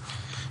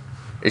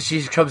 As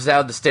she comes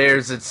down the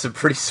stairs, it's some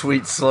pretty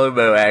sweet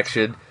slow-mo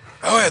action.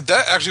 Oh, yeah,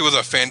 that actually was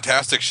a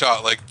fantastic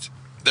shot. Like,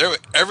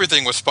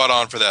 everything was spot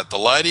on for that. The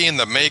lighting,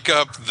 the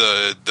makeup,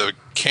 the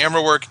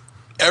camera work,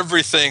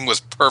 everything was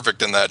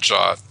perfect in that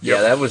shot.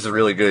 Yeah, that was a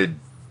really good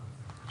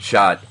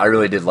shot. I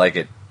really did like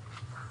it.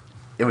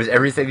 It was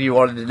everything you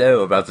wanted to know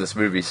about this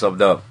movie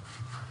summed up.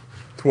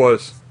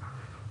 'Twas.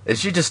 And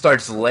she just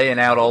starts laying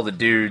out all the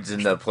dudes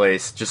in the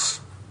place,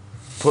 just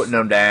putting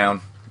them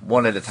down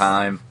one at a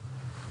time.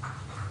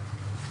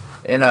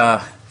 And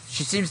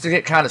she seems to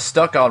get kind of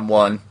stuck on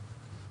one.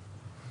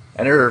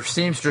 And her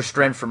seamstress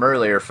friend from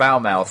earlier,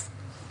 Foulmouth,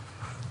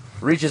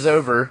 reaches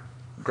over,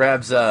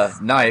 grabs a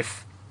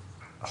knife,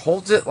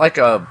 holds it like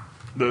a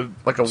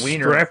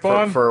wiener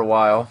strap-on? for a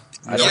while.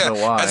 I don't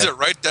know why. Has it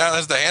right down,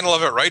 has the handle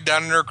of it right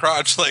down in her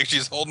crotch, like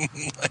she's holding.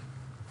 Like,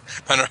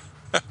 on her,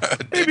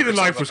 Maybe the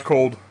knife was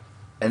cold.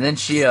 And then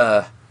she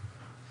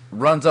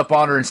runs up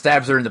on her and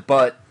stabs her in the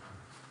butt.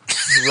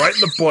 Right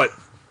in the butt.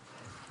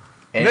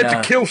 And That's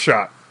a kill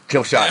shot.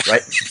 Kill shot,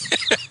 right?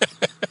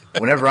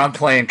 Whenever I'm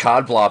playing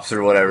COD Blops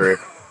or whatever,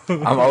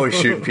 I'm always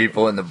shooting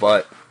people in the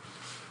butt.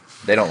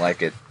 They don't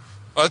like it.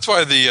 Well, that's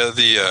why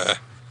the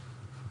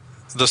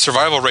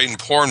survival rate in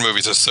porn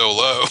movies is so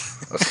low.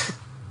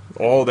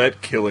 All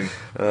that killing.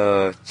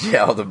 Yeah,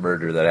 all the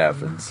murder that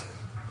happens.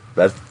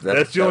 That's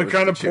the only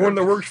kind of porn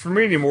that works for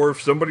me anymore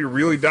if somebody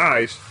really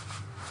dies.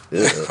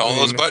 All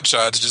those butt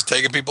shots, just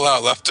taking people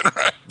out left and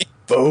right.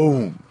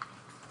 Boom.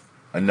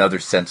 Another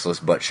senseless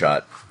butt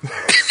shot.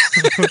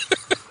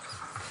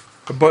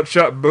 A butt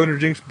shot boner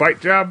jinx bite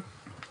job?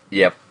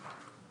 Yep.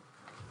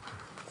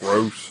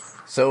 Gross.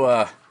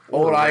 So,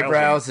 old arousing.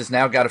 Eyebrows has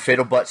now got a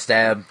fatal butt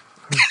stab.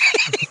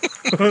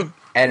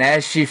 And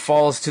as she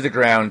falls to the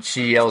ground,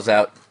 she yells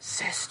out,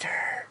 "Sister.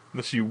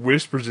 Unless she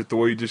whispers it the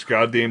way you just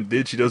goddamn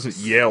did. She doesn't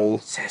yell.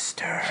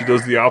 Sister." She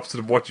does the opposite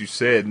of what you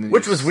said. And then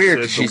Which you was weird,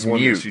 said 'cause the she's one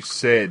that mute. She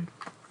said.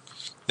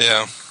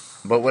 Yeah.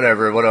 But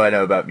whatever, what do I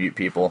know about mute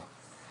people?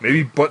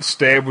 Maybe butt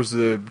stab was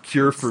the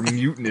cure for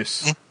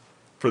muteness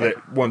for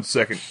that 1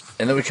 second.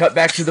 And then we cut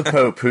back to the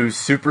Pope, who's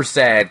super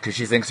sad because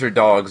she thinks her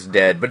dog's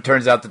dead, but it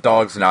turns out the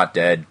dog's not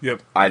dead.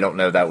 Yep. I don't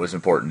know that was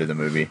important to the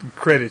movie.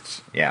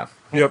 Credits. Yeah.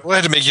 Yep. Well,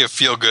 it had to make you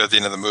feel good at the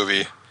end of the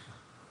movie.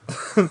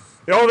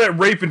 All that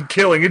rape and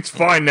killing, it's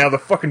fine now. The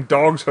fucking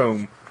dog's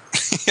home.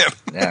 Yep.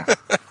 Yeah.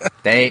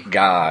 Thank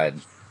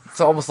God.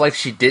 It's almost like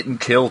she didn't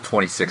kill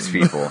 26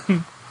 people.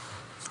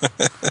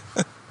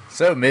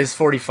 So, Ms.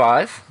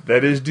 45.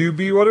 That is do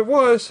be what it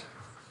was.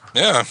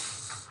 Yeah.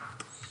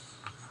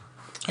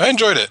 I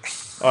enjoyed it.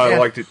 I Yeah.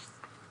 liked it.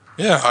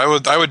 Yeah, I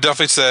would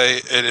definitely say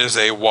it is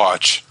a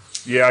watch.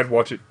 Yeah, I'd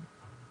watch it.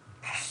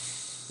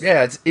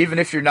 Yeah, it's, even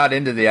if you're not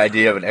into the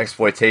idea of an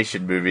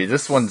exploitation movie,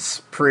 this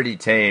one's pretty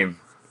tame.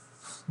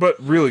 But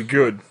really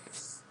good.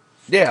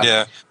 Yeah.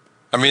 Yeah.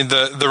 I mean,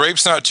 the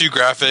rape's not too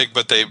graphic,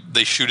 but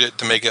they shoot it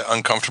to make it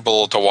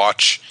uncomfortable to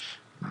watch,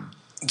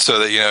 so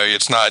that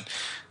it's not.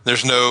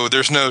 There's no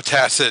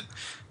tacit.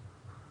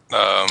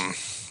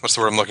 What's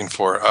the word I'm looking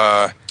for?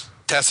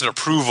 Tacit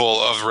approval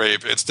of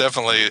rape. It's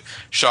definitely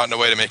shot in a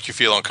way to make you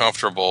feel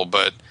uncomfortable,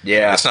 but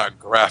Yeah. it's not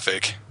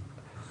graphic.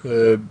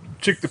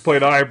 Chick that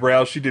played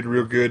Eyebrows, she did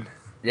real good.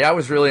 Yeah, I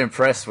was really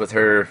impressed with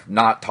her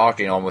not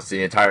talking almost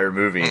the entire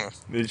movie.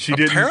 She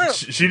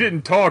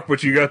didn't talk,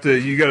 but you got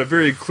a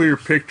very clear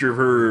picture of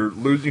her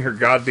losing her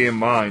goddamn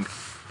mind.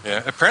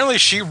 Yeah, apparently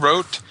she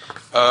wrote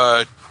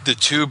the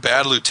 2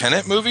 Bad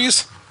Lieutenant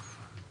movies.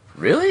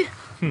 Really?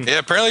 Yeah,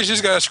 apparently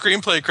she's got a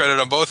screenplay credit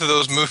on both of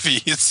those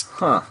movies.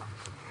 Huh.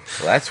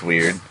 Well, that's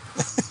weird.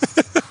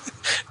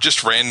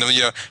 Just random,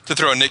 to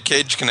throw a Nick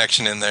Cage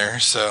connection in there,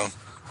 so.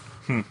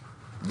 It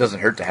doesn't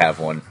hurt to have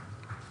one.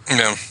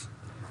 Yeah.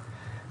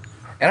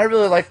 And I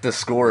really like the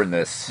score in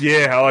this.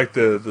 Yeah, I like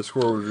the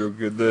score was real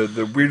good.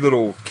 The weird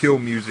little kill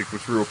music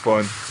was real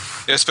fun.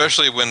 Yeah,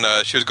 especially when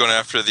she was going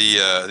after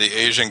the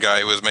Asian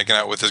guy who was making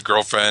out with his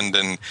girlfriend,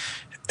 and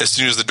as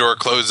soon as the door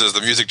closes,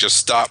 the music just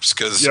stops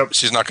because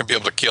she's not going to be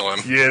able to kill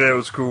him. Yeah, that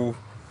was cool.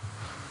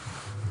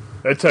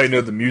 That's how you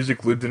know the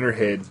music lived in her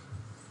head.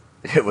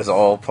 It was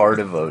all part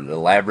of an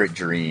elaborate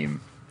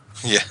dream.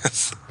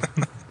 Yes.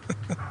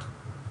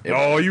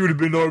 Oh, you would have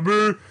been like,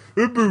 man,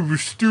 that movie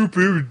was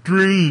stupid. It was a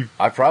dream.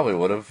 I probably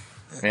would have.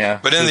 Yeah.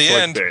 But in the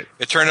like end, that.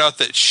 it turned out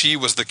that she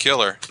was the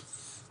killer.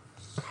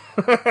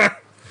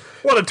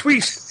 What a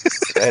twist.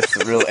 That's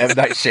the real M.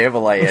 Night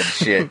Shyamalan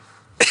shit.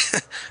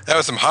 That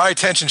was some high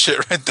tension shit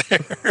right there.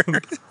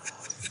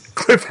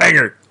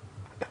 Cliffhanger.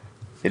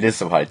 It is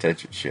some high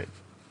tension shit.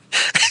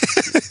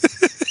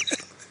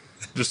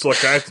 Just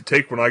like I have to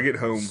take when I get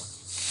home.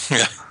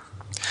 Yeah.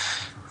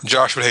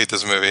 Josh would hate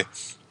this movie.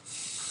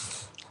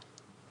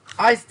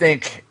 I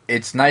think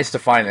it's nice to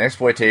find an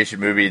exploitation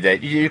movie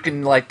that you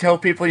can tell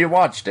people you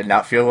watched and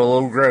not feel a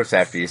little gross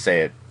after you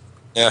say it.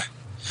 Yeah.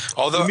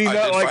 Although You mean I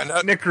not did like find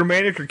out.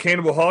 Necromantic or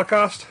Cannibal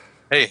Holocaust?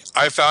 Hey,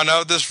 I found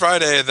out this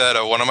Friday that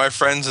one of my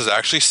friends has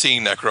actually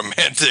seen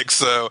Necromantic,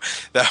 so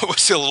that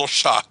was a little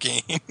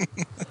shocking.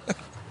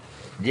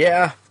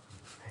 Yeah.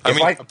 I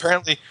mean,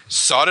 apparently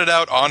sought it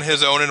out on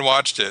his own and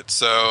watched it,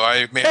 so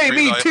I made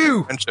me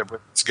too. friendship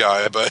with this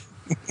guy, but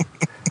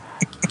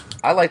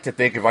I like to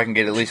think if I can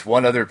get at least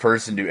one other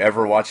person to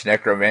ever watch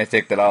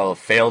Necromantic, that I'll have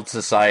failed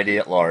society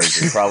at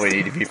large and probably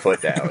need to be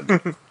put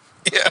down.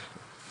 yeah.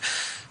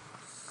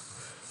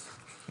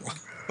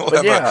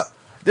 But yeah,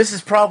 this is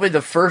probably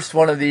the first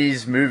one of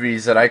these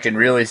movies that I can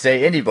really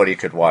say anybody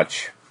could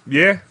watch.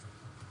 Yeah.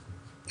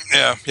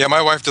 Yeah,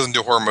 my wife doesn't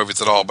do horror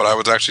movies at all, but I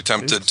was actually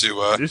tempted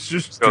to It's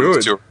just go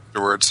good. to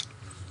afterwards.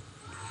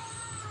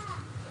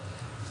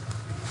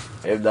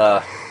 And,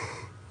 I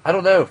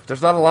don't know.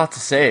 There's not a lot to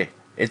say.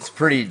 It's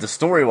pretty, the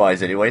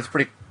story-wise anyway, it's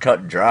pretty cut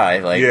and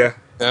dry.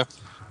 Yeah.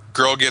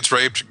 Girl gets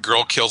raped,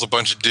 girl kills a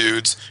bunch of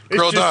dudes,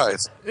 girl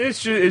dies.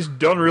 It's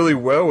done really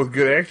well with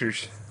good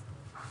actors.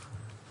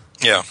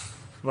 Yeah.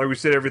 Like we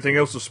said, everything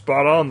else is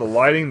spot on. The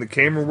lighting, the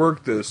camera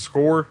work, the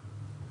score,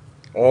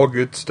 all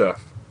good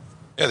stuff.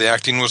 Yeah, the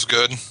acting was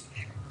good.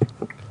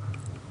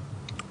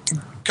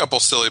 Couple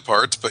silly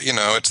parts, but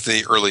it's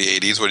the early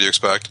 80s. What do you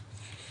expect?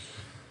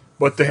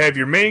 But to have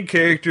your main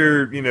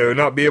character,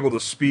 not be able to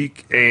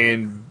speak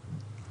and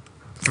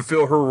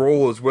fulfill her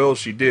role as well as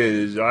she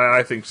did,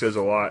 I think says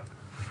a lot.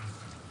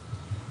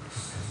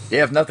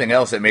 Yeah, if nothing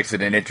else, it makes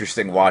it an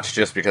interesting watch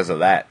just because of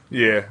that.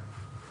 Yeah.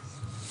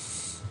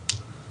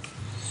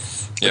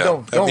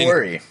 But don't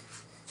worry.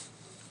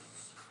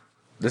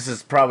 This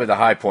is probably the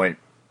high point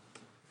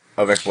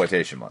of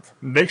Exploitation Month.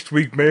 Next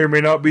week may or may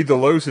not be the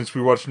low since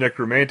we watched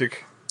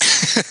Necromantic.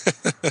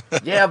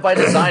 Yeah, by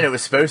design it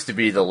was supposed to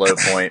be the low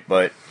point,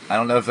 but I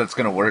don't know if that's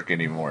going to work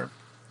anymore.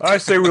 I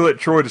say we let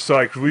Troy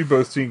decide because we've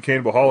both seen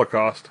Cannibal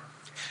Holocaust.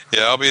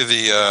 Yeah, I'll be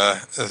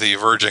the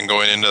virgin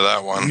going into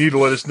that one. You need to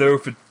let us know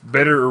if it's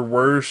better or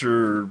worse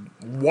or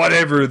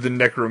whatever than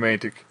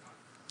Necromantic.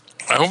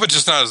 I hope it's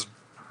just not as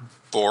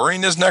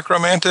boring as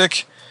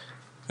Necromantic.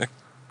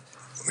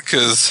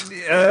 Because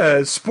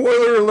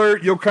spoiler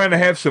alert, you'll kind of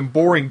have some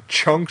boring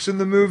chunks in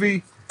the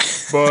movie,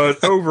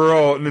 but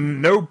overall,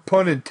 no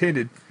pun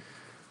intended,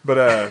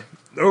 but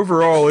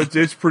overall,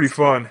 it's pretty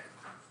fun.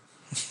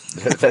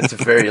 That's a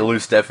very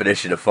loose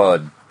definition of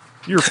fun.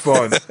 You're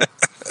fun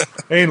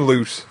and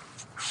loose,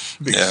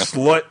 big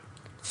slut.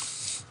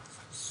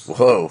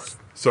 Whoa!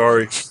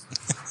 Sorry,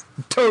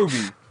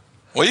 Toby.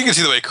 Well, you can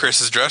see the way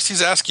Chris is dressed.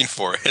 He's asking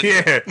for it.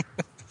 Yeah.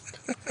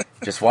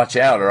 Just watch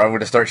out, or I'm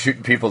going to start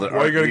shooting people that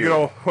aren't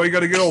you. Why you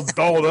gotta get all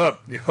dolled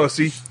up, you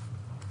hussy?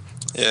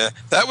 Yeah,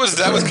 that was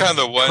kind of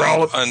the one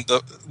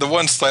the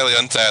one slightly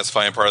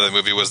unsatisfying part of the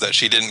movie was that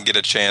she didn't get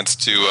a chance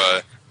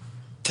to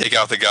take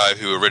out the guy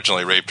who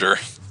originally raped her.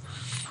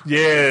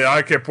 Yeah,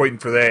 I kept waiting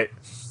for that.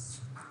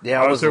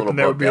 Yeah, I was hoping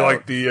that would be out.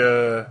 like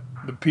the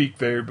peak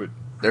there, but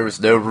There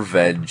was no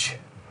revenge.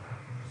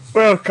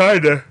 well,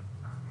 kinda.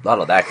 Not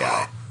on that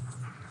guy.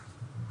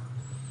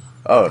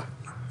 Oh,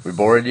 we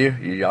boring you?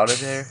 You yawning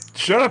there?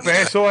 Shut up,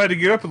 asshole! I had to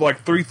get up at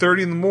like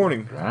 3:30 in the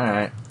morning. All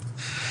right.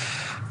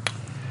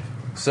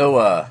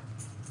 So,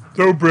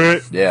 So,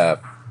 Brett, yeah.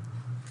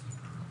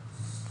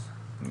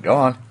 Go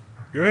on.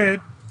 go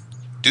ahead.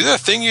 Do that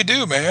thing you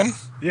do, man.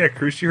 Yeah,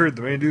 Chris, you heard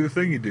the man do the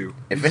thing you do.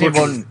 If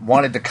anyone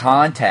wanted to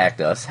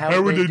contact us,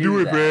 how would they do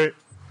it, that? Brett?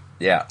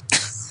 Yeah.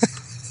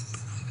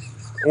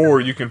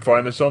 Or you can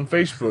find us on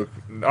Facebook,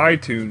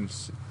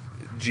 iTunes,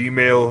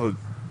 Gmail,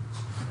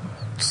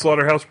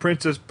 Slaughterhouse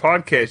Princess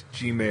Podcast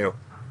Gmail,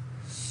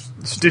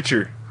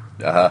 Stitcher,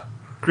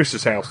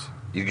 Chris's house.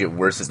 You get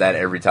worse at that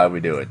every time we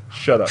do it.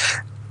 Shut up.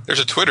 There's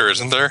a Twitter,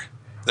 isn't there?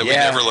 That we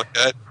never look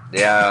at.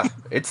 Yeah,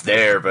 it's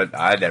there, but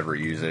I never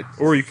use it.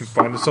 Or you can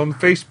find us on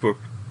Facebook.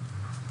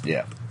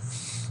 Yeah.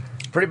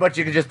 Pretty much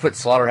you can just put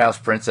Slaughterhouse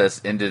Princess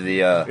into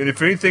the... and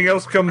if anything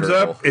else comes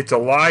up, it's a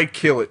lie,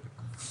 kill it.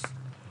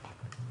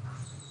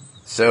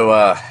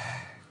 So,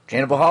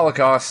 Cannibal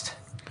Holocaust.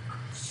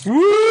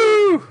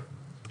 Woo!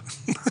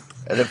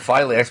 And then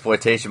finally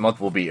Exploitation Month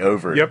will be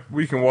over. Yep,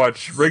 we can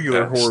watch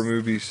regular horror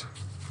movies.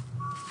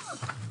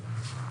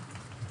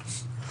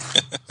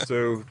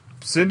 So,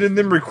 send in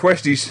them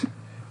requesties.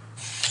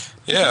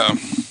 Yeah.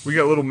 We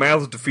got little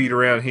mouths to feed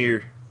around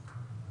here.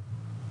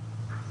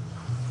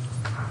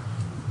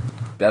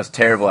 That was a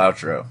terrible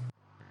outro.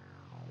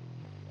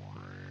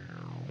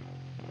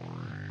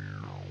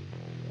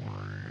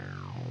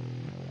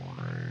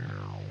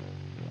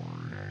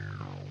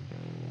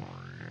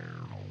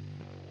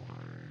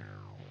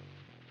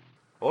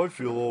 I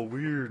feel all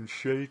weird and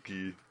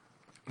shaky.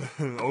 I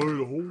ate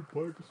a whole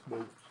pack of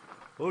smokes.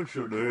 I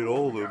shouldn't have ate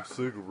all them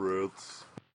cigarettes.